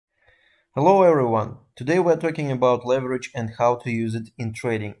Hello everyone, today we're talking about leverage and how to use it in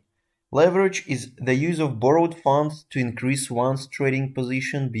trading. Leverage is the use of borrowed funds to increase one's trading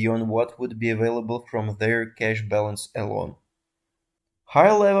position beyond what would be available from their cash balance alone.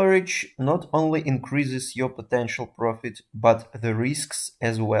 High leverage not only increases your potential profit, but the risks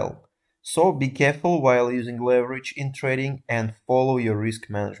as well. So be careful while using leverage in trading and follow your risk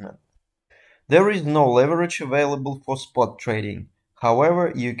management. There is no leverage available for spot trading.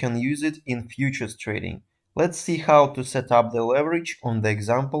 However, you can use it in futures trading. Let's see how to set up the leverage on the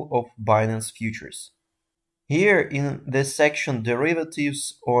example of Binance futures. Here in the section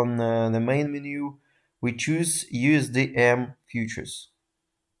derivatives on the main menu, we choose USDM futures.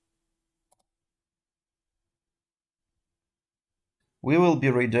 We will be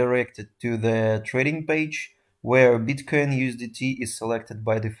redirected to the trading page where Bitcoin USDT is selected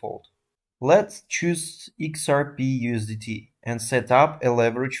by default. Let's choose XRP USDT and set up a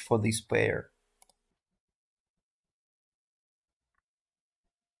leverage for this pair.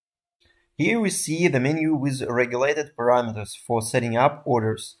 Here we see the menu with regulated parameters for setting up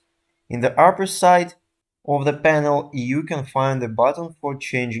orders. In the upper side of the panel, you can find the button for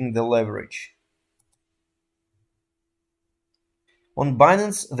changing the leverage. On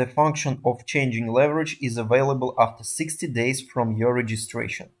Binance, the function of changing leverage is available after 60 days from your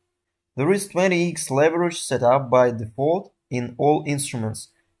registration. There is 20x leverage set up by default in all instruments,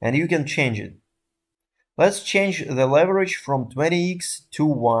 and you can change it. Let's change the leverage from 20x to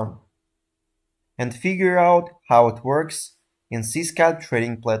 1 and figure out how it works in CScalp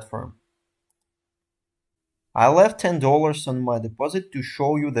trading platform. I left $10 on my deposit to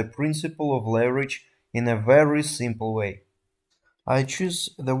show you the principle of leverage in a very simple way. I choose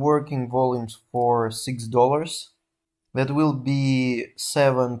the working volumes for $6. That will be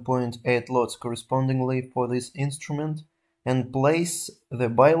 7.8 lots correspondingly for this instrument, and place the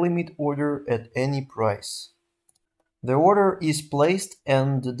buy limit order at any price. The order is placed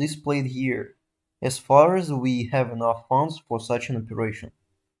and displayed here, as far as we have enough funds for such an operation.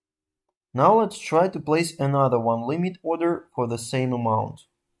 Now let's try to place another one limit order for the same amount.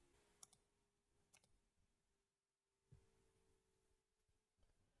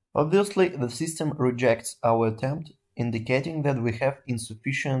 Obviously, the system rejects our attempt, indicating that we have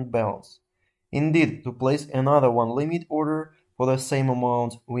insufficient balance. Indeed, to place another one limit order for the same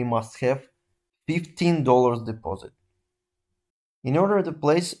amount, we must have $15 deposit. In order to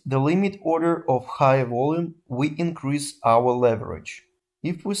place the limit order of high volume, we increase our leverage.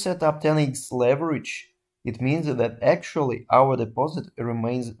 If we set up 10x leverage, it means that actually our deposit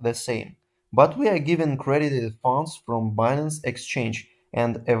remains the same, but we are given credited funds from Binance exchange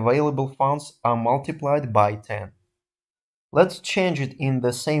and available funds are multiplied by 10. Let's change it in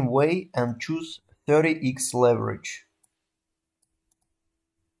the same way and choose 30x leverage.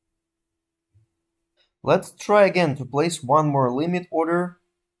 Let's try again to place one more limit order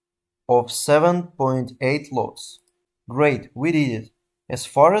of 7.8 lots. Great, we did it, as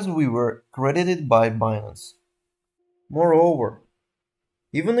far as we were credited by Binance. Moreover,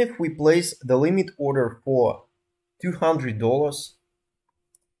 even if we place the limit order for $200,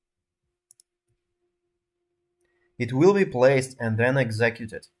 it will be placed and then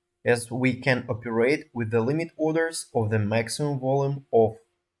executed, as we can operate with the limit orders of the maximum volume of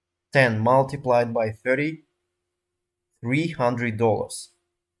 10 multiplied by 30, $300.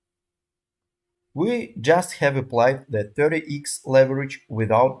 We just have applied the 30x leverage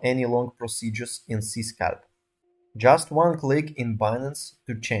without any long procedures in CScalp. Just one click in Binance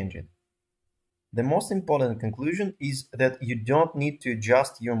to change it. The most important conclusion is that you don't need to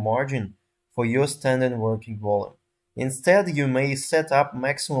adjust your margin for your standard working volume. Instead, you may set up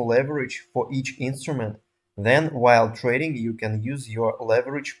maximum leverage for each instrument. Then, while trading, you can use your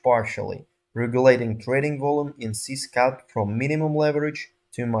leverage partially, regulating trading volume in CScalp from minimum leverage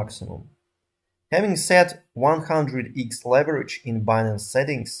to maximum. Having set 100x leverage in Binance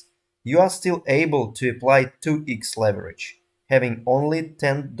settings, you are still able to apply 2x leverage, having only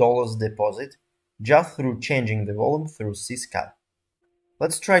 $10 deposit, just through changing the volume through CScalp.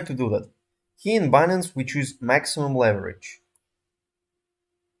 Let's try to do that. Here in Binance we choose maximum leverage,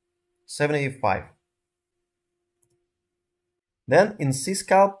 75. Then in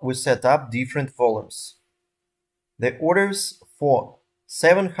CScalp we set up different volumes. The orders for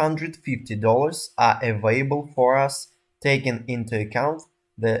 $750 are available for us, taking into account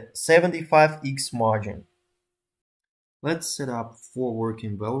the 75x margin. Let's set up 4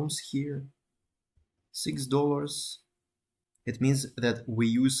 working volumes here. $6. It means that we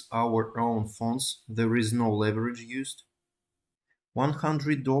use our own funds, there is no leverage used.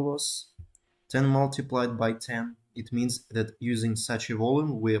 $100, 10 multiplied by 10, it means that using such a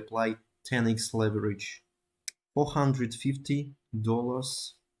volume we apply 10x leverage, $450,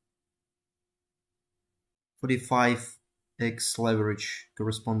 45x leverage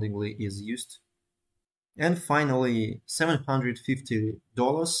correspondingly is used. And finally,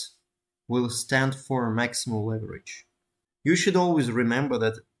 $750 will stand for maximum leverage. You should always remember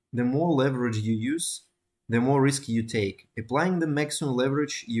that the more leverage you use, the more risk you take. Applying the maximum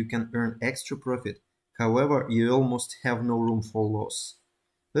leverage, you can earn extra profit. However, you almost have no room for loss.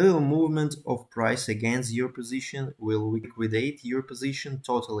 Little movement of price against your position will liquidate your position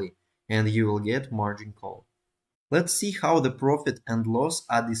totally, and you will get margin call. Let's see how the profit and loss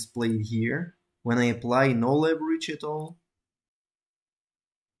are displayed here when I apply no leverage at all.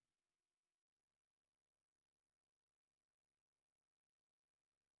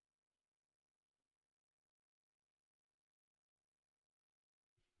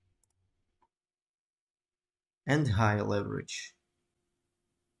 And high leverage.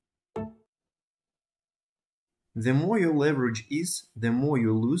 The more your leverage is, the more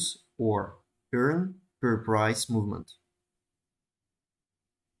you lose or earn per price movement.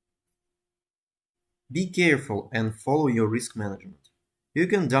 Be careful and follow your risk management. You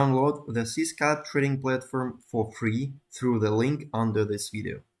can download the CScalp trading platform for free through the link under this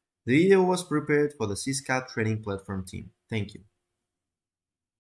video. The video was prepared for the CScalp trading platform team. Thank you.